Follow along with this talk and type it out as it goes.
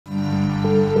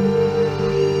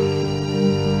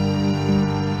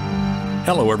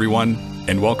Hello everyone,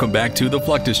 and welcome back to the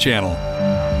Fluctus Channel.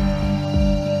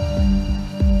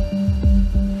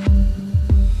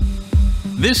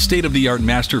 This state-of-the-art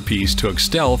masterpiece took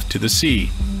stealth to the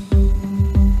sea.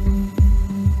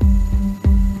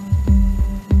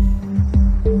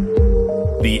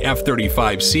 The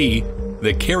F-35C,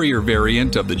 the carrier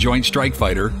variant of the Joint Strike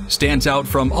Fighter, stands out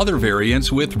from other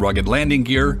variants with rugged landing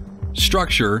gear,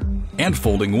 structure, and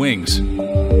folding wings.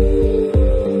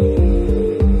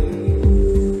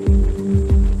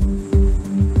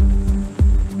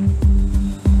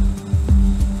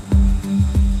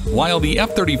 While the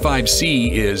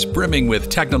F-35C is brimming with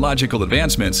technological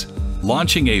advancements,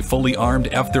 launching a fully armed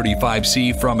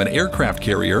F-35C from an aircraft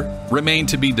carrier remained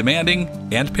to be demanding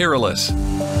and perilous.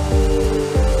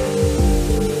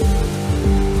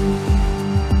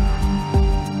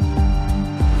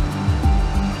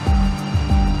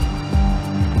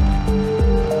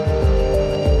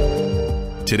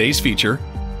 Today's feature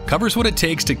covers what it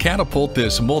takes to catapult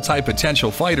this multi-potential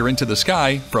fighter into the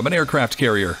sky from an aircraft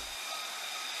carrier.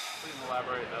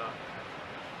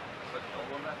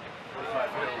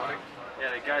 Yeah,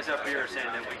 the guys up here are saying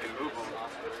that we can move them.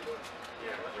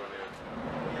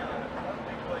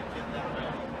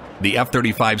 The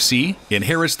F-35C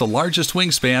inherits the largest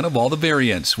wingspan of all the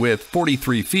variants, with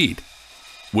 43 feet,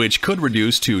 which could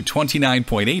reduce to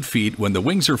 29.8 feet when the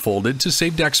wings are folded to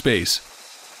save deck space.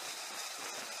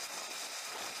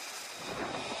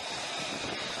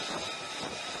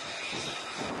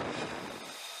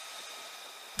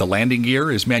 The landing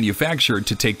gear is manufactured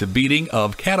to take the beating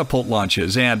of catapult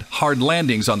launches and hard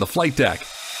landings on the flight deck.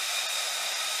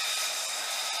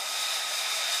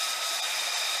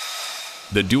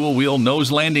 The dual-wheel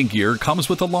nose landing gear comes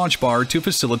with a launch bar to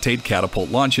facilitate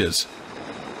catapult launches.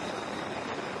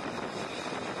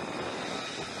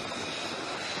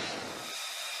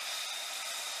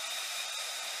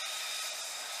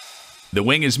 The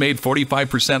wing is made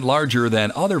 45% larger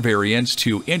than other variants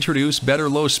to introduce better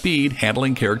low-speed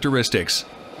handling characteristics.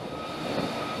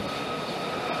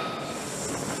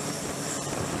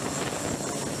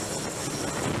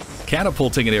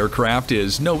 Catapulting an aircraft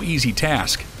is no easy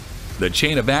task. The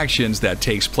chain of actions that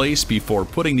takes place before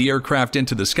putting the aircraft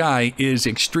into the sky is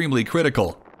extremely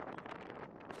critical.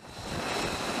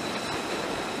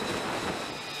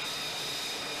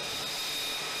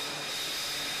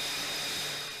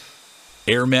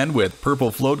 Airmen with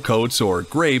purple float coats or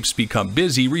grapes become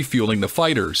busy refueling the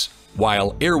fighters,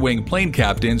 while air wing plane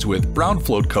captains with brown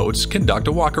float coats conduct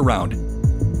a walk-around.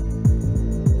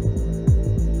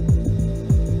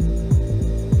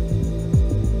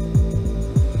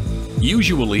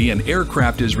 Usually, an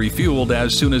aircraft is refueled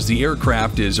as soon as the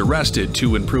aircraft is arrested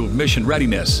to improve mission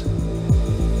readiness.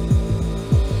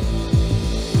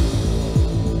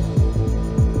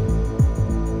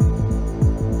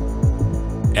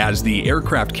 As the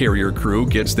aircraft carrier crew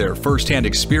gets their first-hand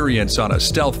experience on a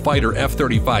stealth fighter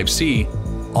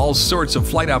F-35C, all sorts of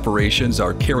flight operations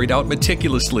are carried out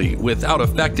meticulously without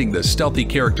affecting the stealthy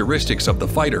characteristics of the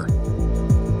fighter.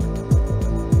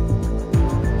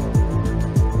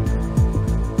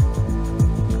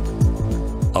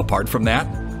 Apart from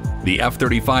that, the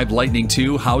F-35 Lightning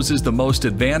II houses the most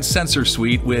advanced sensor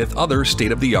suite with other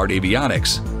state-of-the-art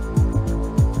avionics.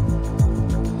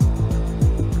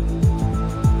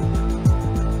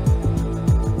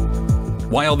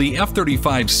 While the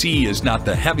F-35C is not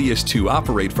the heaviest to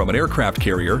operate from an aircraft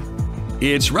carrier,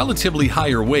 its relatively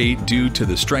higher weight due to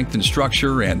the strengthened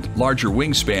structure and larger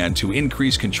wingspan to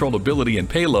increase controllability and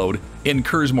payload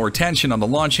incurs more tension on the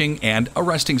launching and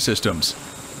arresting systems.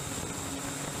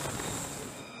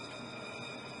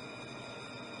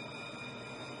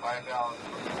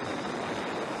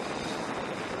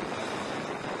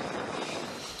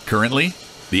 Currently,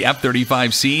 the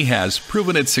F-35C has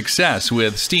proven its success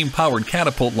with steam-powered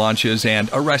catapult launches and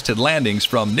arrested landings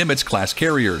from Nimitz-class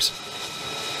carriers.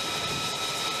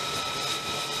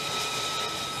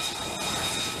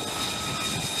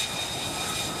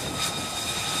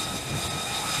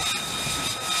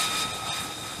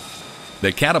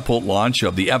 The catapult launch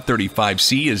of the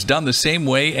F-35C is done the same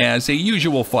way as a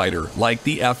usual fighter, like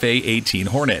the FA-18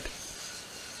 Hornet.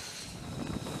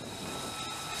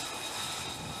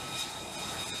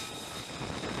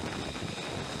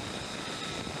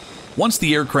 Once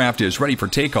the aircraft is ready for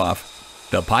takeoff,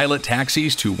 the pilot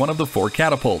taxis to one of the 4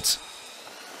 catapults.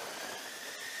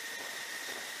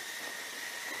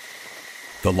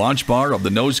 The launch bar of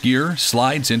the nose gear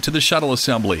slides into the shuttle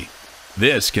assembly.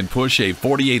 This can push a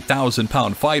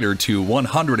 48,000-pound fighter to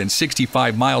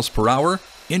 165 miles per hour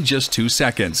in just 2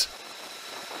 seconds.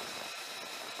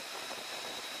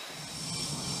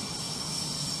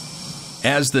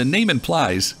 As the name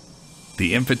implies,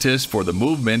 The impetus for the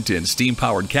movement in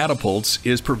steam-powered catapults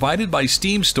is provided by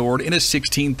steam stored in a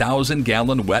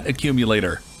 16,000-gallon wet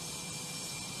accumulator.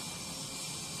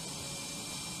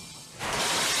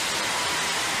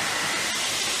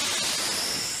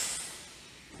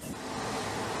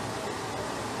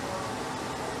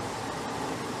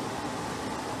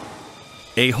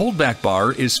 A holdback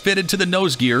bar is fitted to the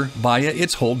nose gear via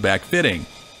its holdback fitting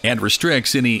and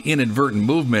restricts any inadvertent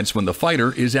movements when the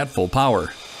fighter is at full power.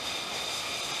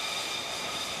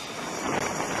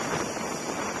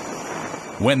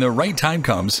 When the right time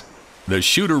comes, the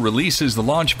shooter releases the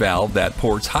launch valve that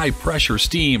ports high-pressure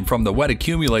steam from the wet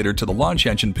accumulator to the launch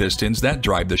engine pistons that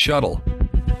drive the shuttle.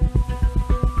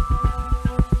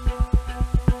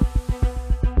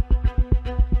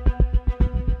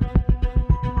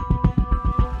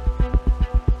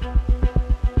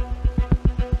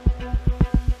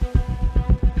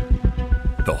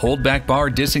 The holdback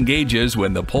bar disengages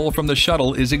when the pull from the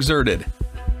shuttle is exerted.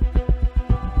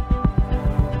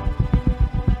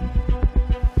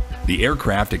 The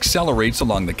aircraft accelerates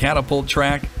along the catapult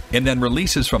track and then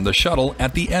releases from the shuttle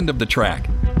at the end of the track.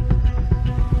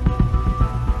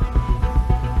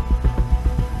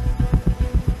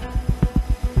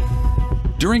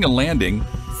 During a landing,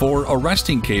 4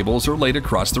 arresting cables are laid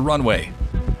across the runway.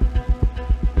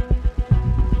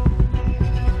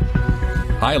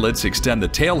 Pilots extend the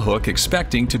tail hook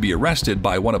expecting to be arrested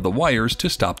by one of the wires to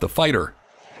stop the fighter.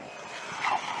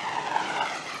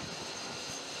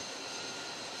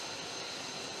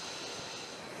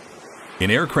 An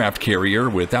aircraft carrier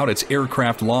without its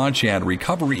aircraft launch and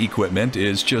recovery equipment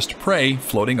is just prey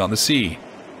floating on the sea.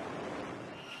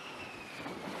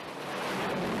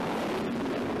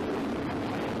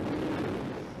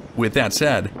 With that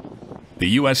said, the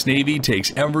U.S. Navy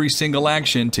takes every single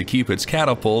action to keep its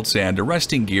catapults and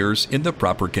arresting gears in the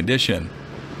proper condition.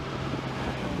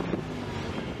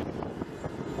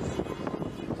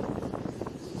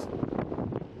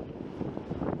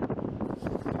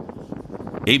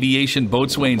 Aviation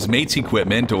Boatswain's Mates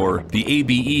Equipment, or the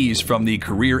ABEs from the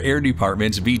Career Air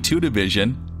Department's V2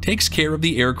 Division, takes care of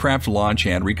the aircraft launch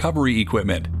and recovery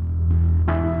equipment.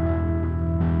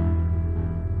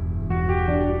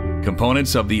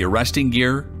 Components of the arresting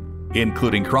gear,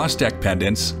 including cross-deck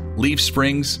pendants, leaf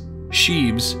springs,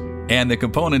 sheaves, and the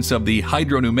components of the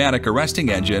hydro-pneumatic arresting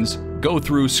engines, go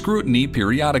through scrutiny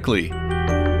periodically.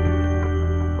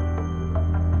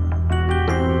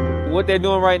 What they're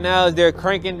doing right now is they're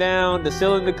cranking down the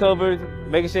cylinder covers,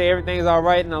 making sure everything's all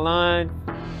right in the line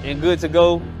and good to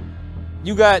go.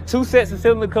 You got 2 sets of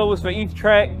cylinder covers for each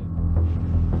track.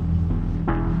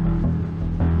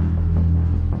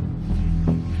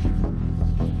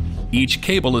 Each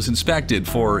cable is inspected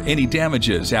for any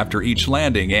damages after each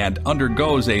landing and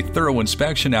undergoes a thorough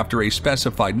inspection after a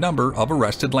specified number of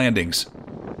arrested landings.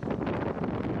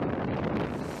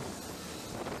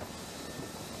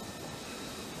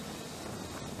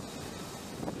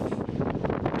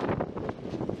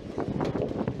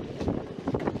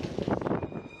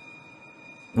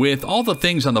 With all the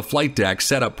things on the flight deck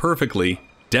set up perfectly,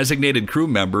 designated crew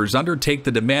members undertake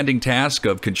the demanding task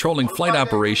of controlling flight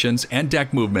operations and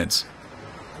deck movements.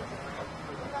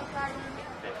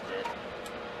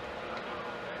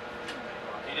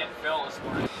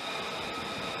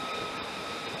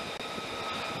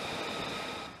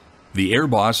 The air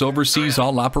boss oversees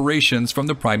all operations from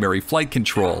the primary flight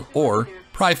control, or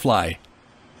PRI-FLY.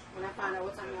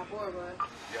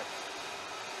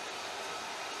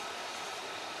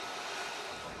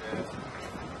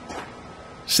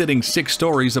 Sitting 6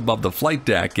 stories above the flight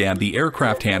deck and the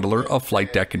aircraft handler of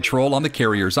flight deck control on the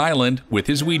carrier's island with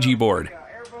his Ouija board.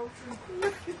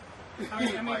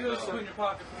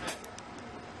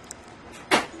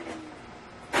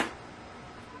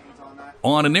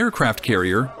 On an aircraft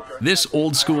carrier, this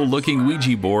old-school looking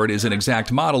Ouija board is an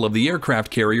exact model of the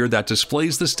aircraft carrier that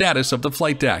displays the status of the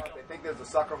flight deck. They think there's a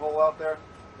sucker hole out there.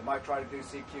 They might try to do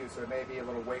CQ, so it may be a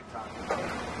little wait time.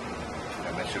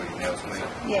 Make sure your nails clean.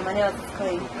 Yeah, my nails are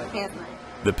clean.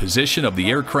 The position of the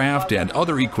aircraft and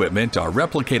other equipment are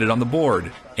replicated on the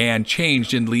board and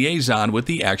changed in liaison with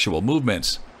the actual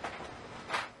movements.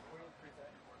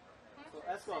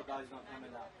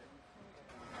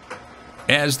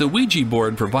 As the Ouija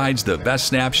board provides the best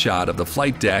snapshot of the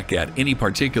flight deck at any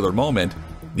particular moment,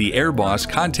 the air boss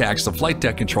contacts the flight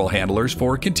deck control handlers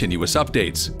for continuous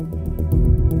updates.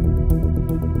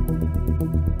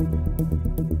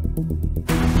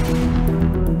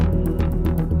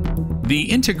 The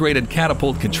Integrated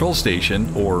Catapult Control Station,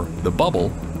 or the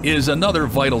Bubble, is another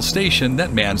vital station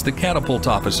that mans the catapult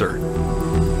officer.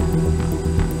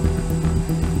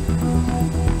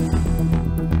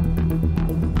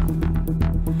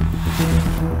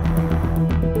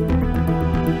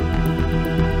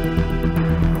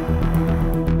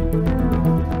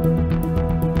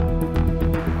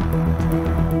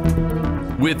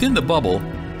 Within the bubble,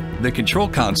 the control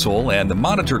console and the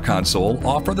monitor console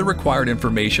offer the required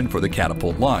information for the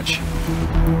catapult launch.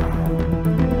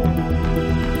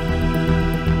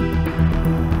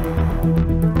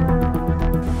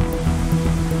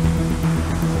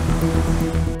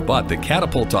 But the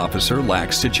catapult officer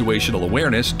lacks situational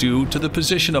awareness due to the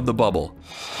position of the bubble.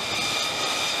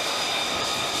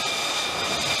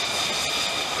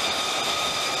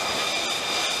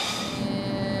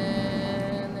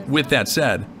 With that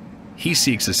said, he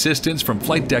seeks assistance from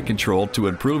flight deck control to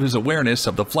improve his awareness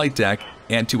of the flight deck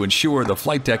and to ensure the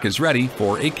flight deck is ready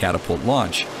for a catapult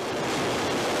launch.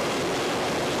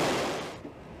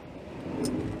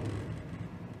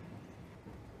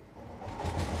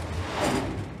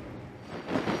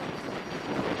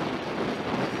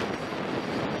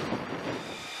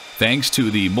 Thanks to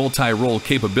the multi-role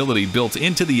capability built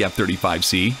into the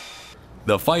F-35C,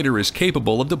 the fighter is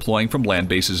capable of deploying from land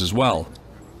bases as well.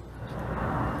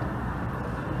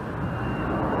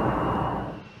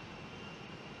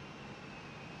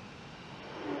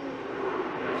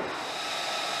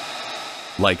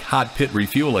 Like hot pit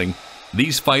refueling,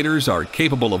 these fighters are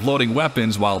capable of loading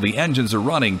weapons while the engines are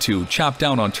running to chop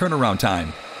down on turnaround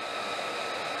time.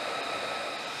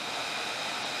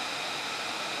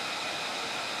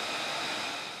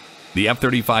 The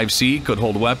F-35C could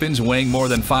hold weapons weighing more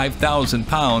than 5,000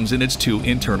 pounds in its two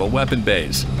internal weapon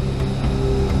bays.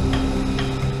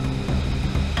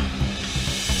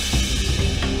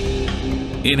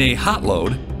 In a hot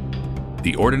load,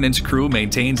 the ordnance crew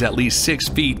maintains at least 6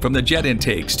 feet from the jet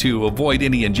intakes to avoid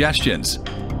any ingestions.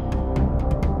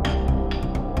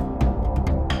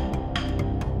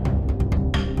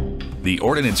 The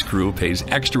ordnance crew pays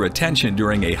extra attention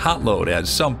during a hot load as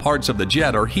some parts of the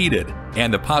jet are heated,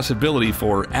 and the possibility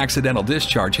for accidental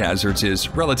discharge hazards is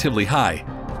relatively high.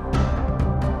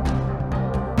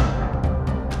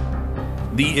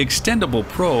 The extendable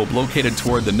probe located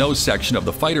toward the nose section of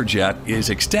the fighter jet is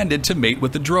extended to mate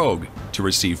with the drogue to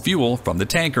receive fuel from the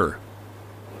tanker.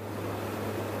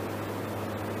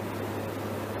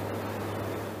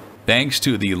 Thanks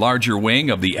to the larger wing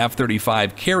of the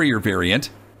F-35 carrier variant,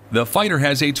 the fighter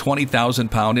has a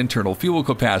 20,000-pound internal fuel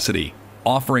capacity,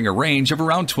 offering a range of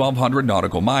around 1,200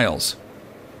 nautical miles.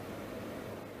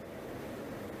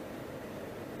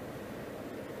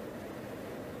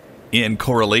 In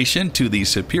correlation to the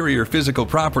superior physical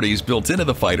properties built into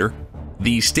the fighter,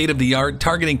 the state-of-the-art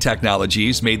targeting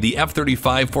technologies made the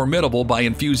F-35 formidable by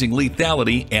infusing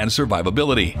lethality and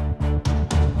survivability.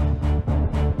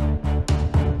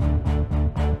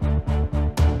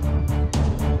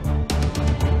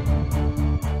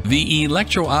 The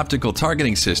Electro-Optical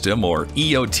Targeting System, or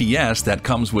EOTS, that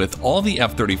comes with all the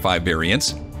F-35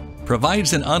 variants,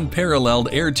 provides an unparalleled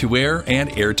air-to-air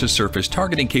and air-to-surface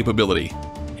targeting capability,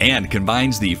 and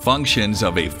combines the functions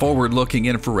of a forward-looking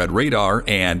infrared radar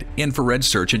and infrared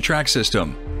search and track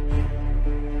system.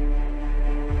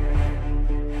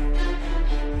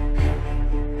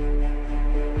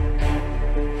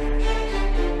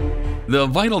 The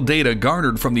vital data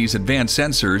garnered from these advanced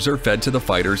sensors are fed to the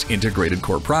fighter's integrated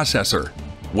core processor,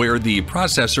 where the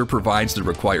processor provides the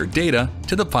required data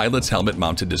to the pilot's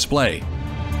helmet-mounted display.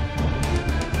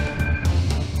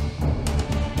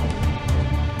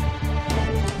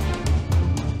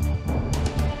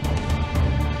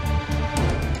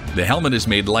 The helmet is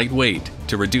made lightweight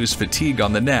to reduce fatigue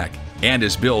on the neck and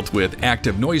is built with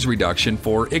active noise reduction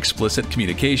for explicit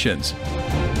communications.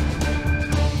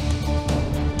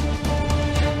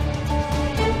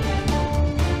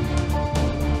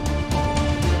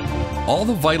 All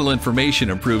the vital information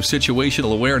improves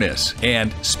situational awareness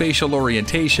and spatial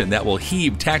orientation that will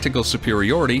heave tactical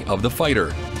superiority of the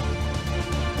fighter.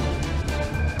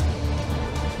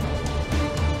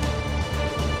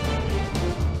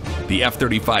 The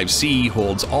F-35C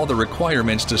holds all the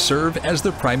requirements to serve as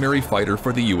the primary fighter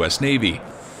for the U.S. Navy.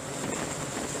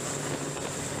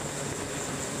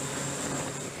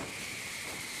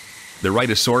 The right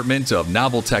assortment of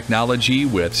novel technology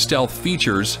with stealth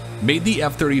features made the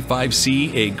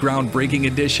F-35C a groundbreaking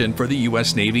addition for the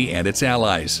U.S. Navy and its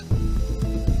allies.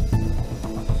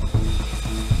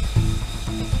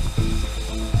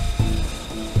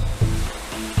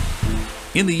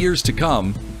 In the years to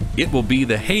come, it will be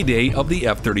the heyday of the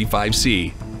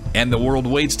F-35C, and the world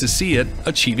waits to see it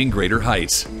achieving greater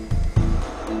heights.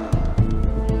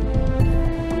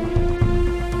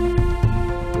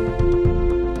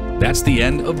 That's the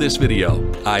end of this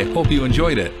video. I hope you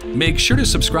enjoyed it. Make sure to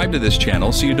subscribe to this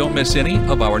channel so you don't miss any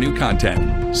of our new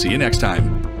content. See you next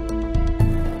time.